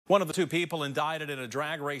One of the two people indicted in a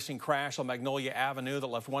drag racing crash on Magnolia Avenue that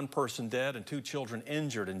left one person dead and two children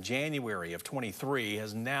injured in January of 23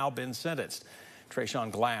 has now been sentenced.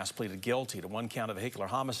 Trayshawn Glass pleaded guilty to one count of vehicular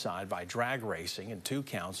homicide by drag racing and 2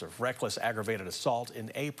 counts of reckless aggravated assault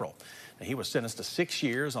in April. Now, he was sentenced to 6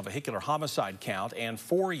 years on vehicular homicide count and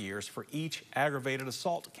 4 years for each aggravated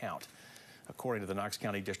assault count, according to the Knox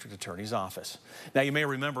County District Attorney's Office. Now, you may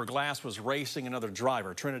remember Glass was racing another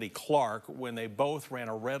driver, Trinity Clark, when they both ran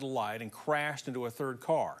a red light and crashed into a third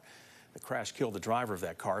car. The crash killed the driver of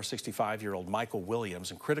that car, 65-year-old Michael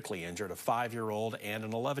Williams, and critically injured a 5-year-old and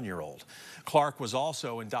an 11-year-old. Clark was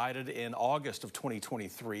also indicted in August of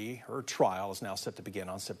 2023. Her trial is now set to begin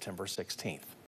on September 16th.